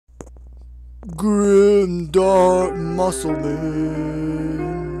Grimdark Musclemen.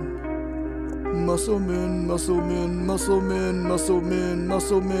 Musclemen, musclemen, musclemen, musclemen,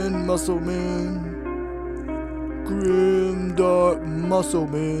 musclemen, musclemen. Grimdark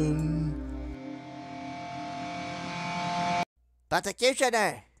Musclemen.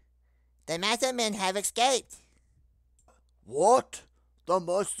 Butticutioner! The musclemen have escaped. What? The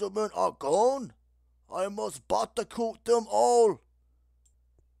musclemen are gone? I must butticoot them all.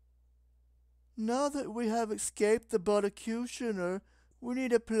 Now that we have escaped the butticutioner, we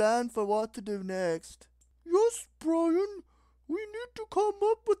need a plan for what to do next. Yes, Brian. We need to come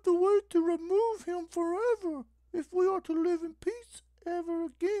up with a way to remove him forever if we are to live in peace ever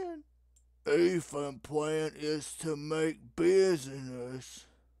again. Ethan's plan is to make business.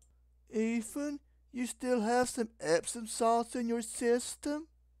 Ethan, you still have some Epsom salts in your system?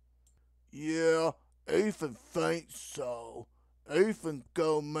 Yeah, Ethan thinks so. Ethan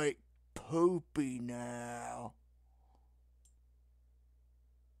go make poopy now.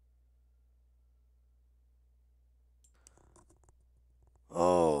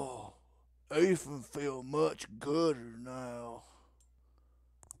 Oh, Ethan feel much gooder now.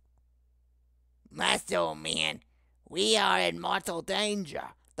 Muscleman, we are in mortal danger.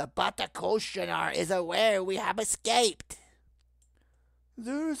 The butticutioner is aware we have escaped.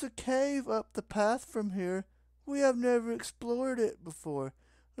 There is a cave up the path from here. We have never explored it before.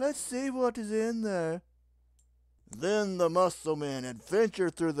 Let's see what is in there. Then the musclemen adventure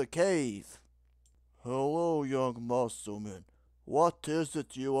through the cave. Hello, young muscleman. What is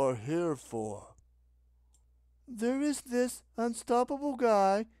it you are here for? There is this unstoppable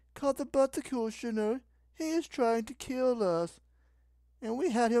guy called the butticutioner. He is trying to kill us. And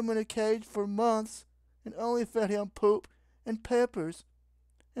we had him in a cage for months and only fed him poop and peppers.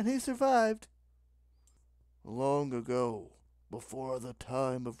 And he survived. Long ago, before the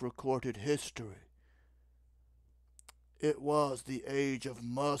time of recorded history, it was the age of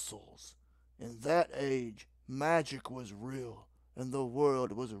muscles. In that age, magic was real, and the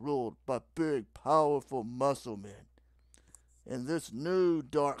world was ruled by big, powerful muscle men. In this new,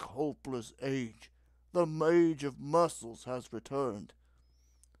 dark, hopeless age, the age of muscles has returned,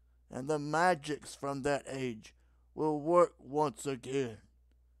 and the magics from that age will work once again.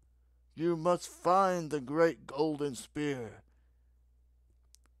 You must find the great golden spear.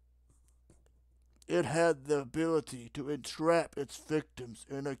 It had the ability to entrap its victims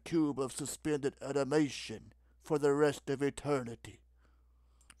in a cube of suspended animation for the rest of eternity.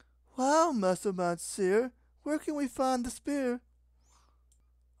 Wow, Muscleman Sir, where can we find the spear?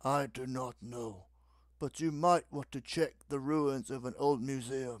 I do not know, but you might want to check the ruins of an old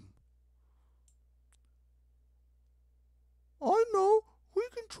museum. I know. We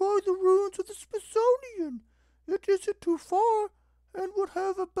can try the ruins of the Smithsonian. It isn't too far and would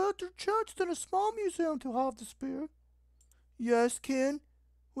have a better chance than a small museum to have the spear. Yes, Ken.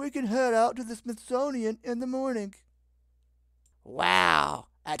 We can head out to the Smithsonian in the morning. Wow,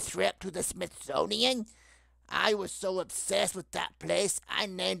 a trip to the Smithsonian? I was so obsessed with that place, I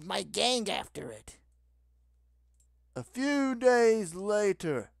named my gang after it. A few days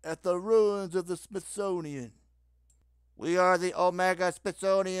later, at the ruins of the Smithsonian. We are the Omega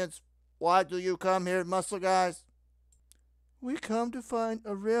Smithsonians. Why do you come here, muscle guys? We come to find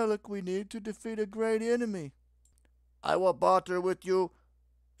a relic we need to defeat a great enemy. I will barter with you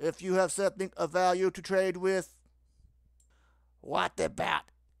if you have something of value to trade with. What about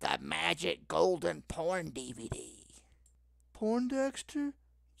the magic golden porn DVD? Porn, Dexter?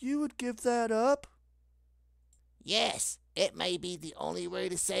 You would give that up? Yes, it may be the only way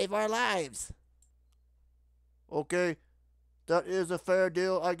to save our lives. Okay, that is a fair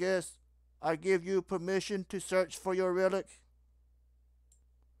deal, I guess. I give you permission to search for your relic.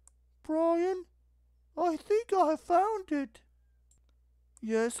 Brian, I think I have found it.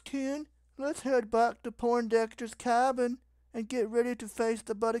 Yes, Ken, let's head back to Poindexter's cabin and get ready to face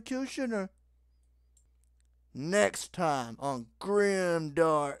the butticutioner. Next time on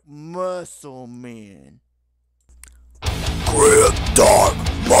Grimdark Musclemen.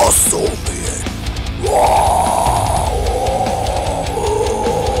 Grimdark Musclemen.